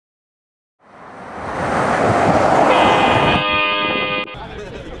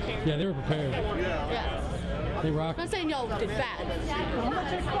not saying y'all did bad.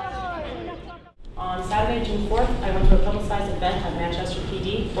 On Saturday, June 4th, I went to a publicized event at Manchester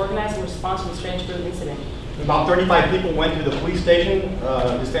PD, organized in response to the strange food incident. About 35 people went to the police station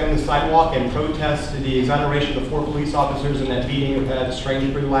to stand on the sidewalk and protest the exoneration of the 4 police officers in that beating at the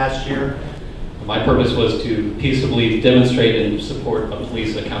strange brew last year. My purpose was to peaceably demonstrate in support of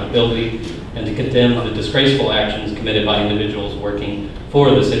police accountability and to condemn the disgraceful actions committed by individuals working for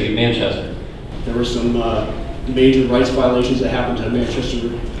the city of Manchester. There were some major rights violations that happened to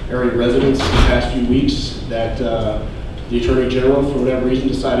Manchester area residents in the past few weeks that the Attorney General, for whatever reason,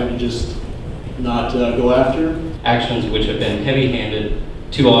 decided to just not go after. Actions which have been heavy-handed,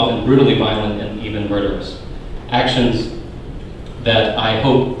 too often brutally violent, and even murderous. Actions that I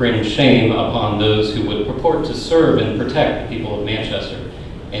hope bring shame upon those who would purport to serve and protect the people of Manchester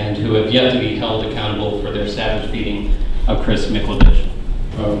and who have yet to be held accountable for their savage beating of Chris Miklovich.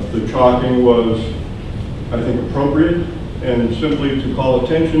 The chalking was, I think, appropriate and simply to call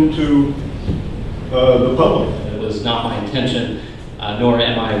attention to the public. It was not my intention, nor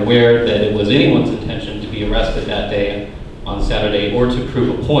am I aware that it was anyone's intention to be arrested that day on Saturday or to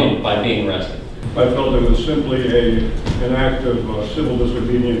prove a point by being arrested. I felt it was simply an act of civil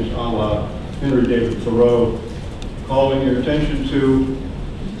disobedience a la Henry David Thoreau, calling your attention to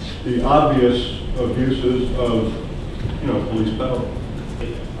the obvious abuses of, police power.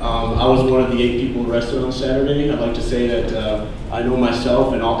 I was one of the 8 people arrested on Saturday. I'd like to say that I know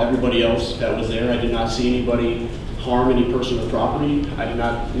myself and everybody else that was there. I did not see anybody harm any personal property. I did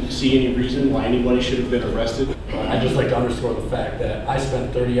not see any reason why anybody should have been arrested. I'd just like to underscore the fact that I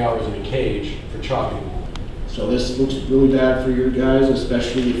spent 30 hours in a cage for chalking. So this looks really bad for you guys,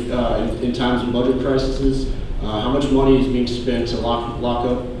 especially in times of budget crises. How much money is being spent to lock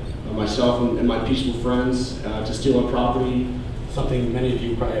up myself and my peaceful friends to steal our property? Something many of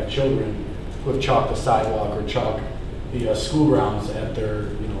you probably have children who have chalked the sidewalk or chalked the school grounds at their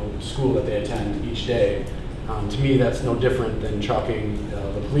school that they attend each day. To me, that's no different than chalking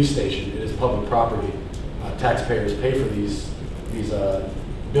the police station. It is public property. Taxpayers pay for these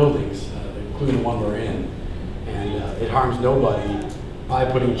buildings, including the one we're in, and it harms nobody by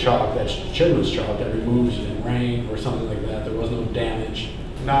putting chalk that's children's chalk that removes in rain or something like that. There was no damage.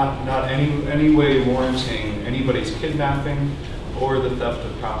 Not any way warranting anybody's kidnapping or the theft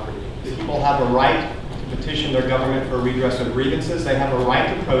of property. People have a right to petition their government for redress of grievances. They have a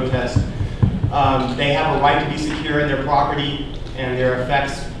right to protest. They have a right to be secure in their property and their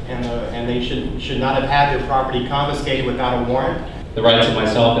effects, and they should not have had their property confiscated without a warrant. The rights of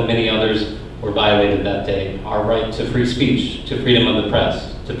myself and many others were violated that day. Our right to free speech, to freedom of the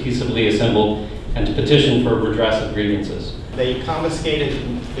press, to peaceably assemble, and to petition for redress of grievances. They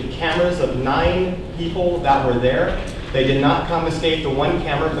confiscated the cameras of 9 people that were there. They did not confiscate the 1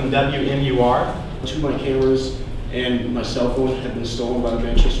 camera from WMUR. 2 of my cameras and my cell phone had been stolen by the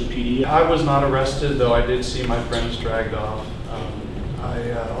Manchester PD. I was not arrested, though I did see my friends dragged off.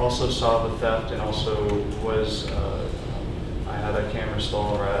 I also saw the theft and also I had a camera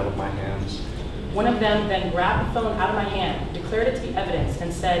stolen right out of my hands. One of them then grabbed the phone out of my hand, declared it to be evidence,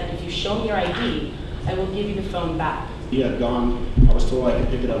 and said, "If you show me your ID, I will give you the phone back." He had gone. I was told I could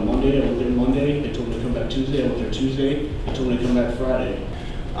pick it up Monday. I went there Monday. They told me to come back Tuesday. I went there Tuesday. They told me to come back Friday.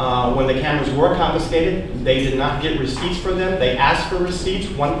 When the cameras were confiscated, they did not get receipts for them. They asked for receipts.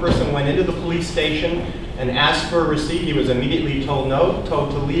 One person went into the police station and asked for a receipt. He was immediately told no,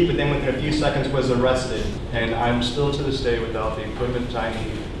 told to leave, but then within a few seconds was arrested. And I'm still to this day without the equipment I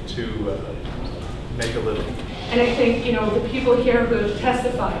need to make a living. And I think, the people here who have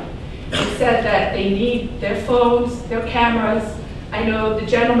testified have said that they need their phones, their cameras. I know the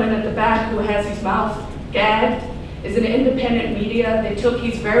gentleman at the back who has his mouth gagged is an independent media. They took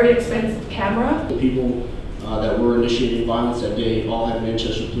his very expensive camera. The people that were initiating violence that day all had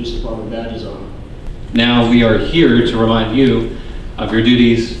Manchester Police Department badges on. Now we are here to remind you of your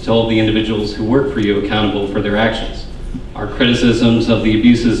duties to hold the individuals who work for you accountable for their actions. Our criticisms of the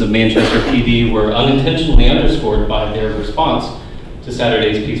abuses of Manchester PD were unintentionally underscored by their response to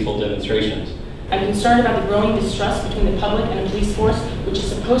Saturday's peaceful demonstrations. I'm concerned about the growing distrust between the public and the police force, which is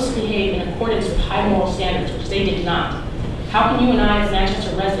supposed to behave in accordance with high moral standards, which they did not. How can you and I, as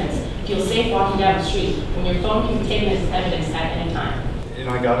Manchester residents, feel safe walking down the street when your phone can be taken as evidence at any time? And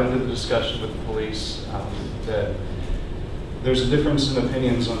I got into the discussion with the police that there's a difference in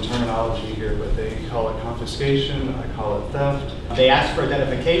opinions on terminology here, but they call it confiscation, I call it theft. They asked for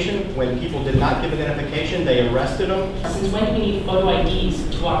identification. When people did not give identification, they arrested them. Since when do we need photo IDs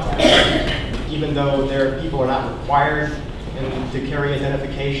to walk down the street? Even though their people are not required to carry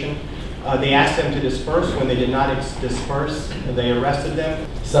identification, they asked them to disperse. When they did not disperse, they arrested them.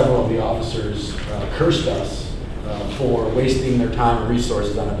 Several of the officers cursed us for wasting their time and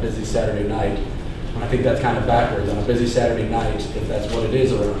resources on a busy Saturday night. And I think that's kind of backwards. On a busy Saturday night, if that's what it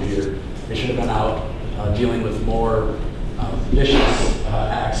is around here, they should have been out dealing with more vicious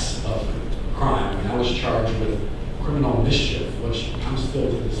acts of crime. I mean, I was charged with criminal mischief, which I'm still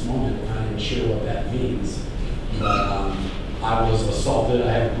to this moment not even sure what that means. But I was assaulted.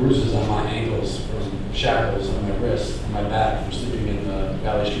 I have bruises on my ankles from shackles on my wrists and my back from sleeping in the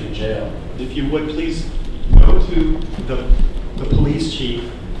Valley Street jail. If you would, please go to the police chief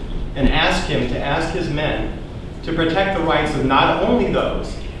and ask him to ask his men to protect the rights of not only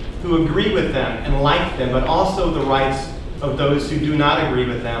those who agree with them and like them, but also the rights of those who do not agree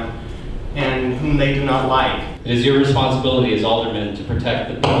with them and whom they do not like. It is your responsibility as aldermen to protect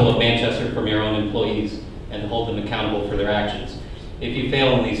the people of Manchester from your own employees and to hold them accountable for their actions. If you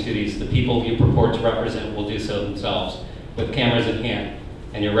fail in these duties, the people you purport to represent will do so themselves, with cameras in hand,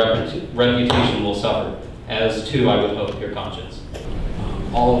 and your reputation will suffer, as too, I would hope, your conscience.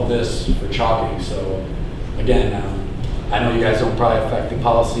 All of this for chalking, so again, I know you guys don't probably affect the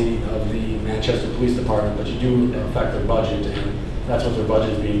policy of the Manchester Police Department, but you do affect their budget, and that's what their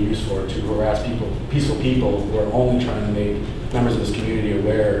budget is being used for, to harass people, peaceful people who are only trying to make members of this community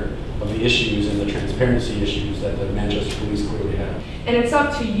aware of the issues and the transparency issues that the Manchester Police clearly have. And it's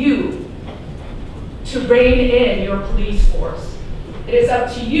up to you to rein in your police force. It is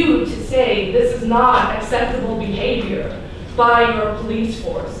up to you to say this is not acceptable behavior by your police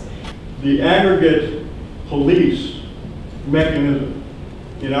force. The aggregate police mechanism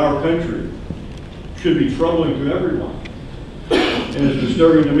in our country should be troubling to everyone. And it's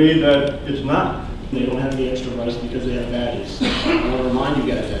disturbing to me that it's not. They don't have any extra rights because they have badges. I want to remind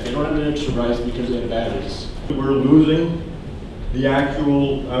you guys that. They don't have any extra rights because they have badges. We're losing the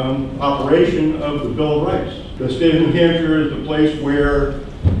actual operation of the Bill of Rights. The state of New Hampshire is the place where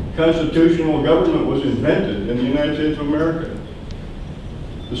constitutional government was invented in the United States of America.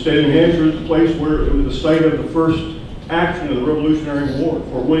 The state of New Hampshire is the place where it was the site of the first action of the Revolutionary War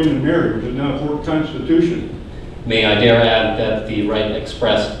for William and Mary, which is now Fort Constitution. May I dare add that the right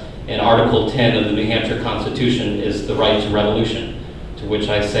expressed in Article 10 of the New Hampshire Constitution is the right to revolution, to which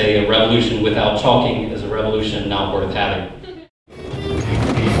I say a revolution without chalking is a revolution not worth having.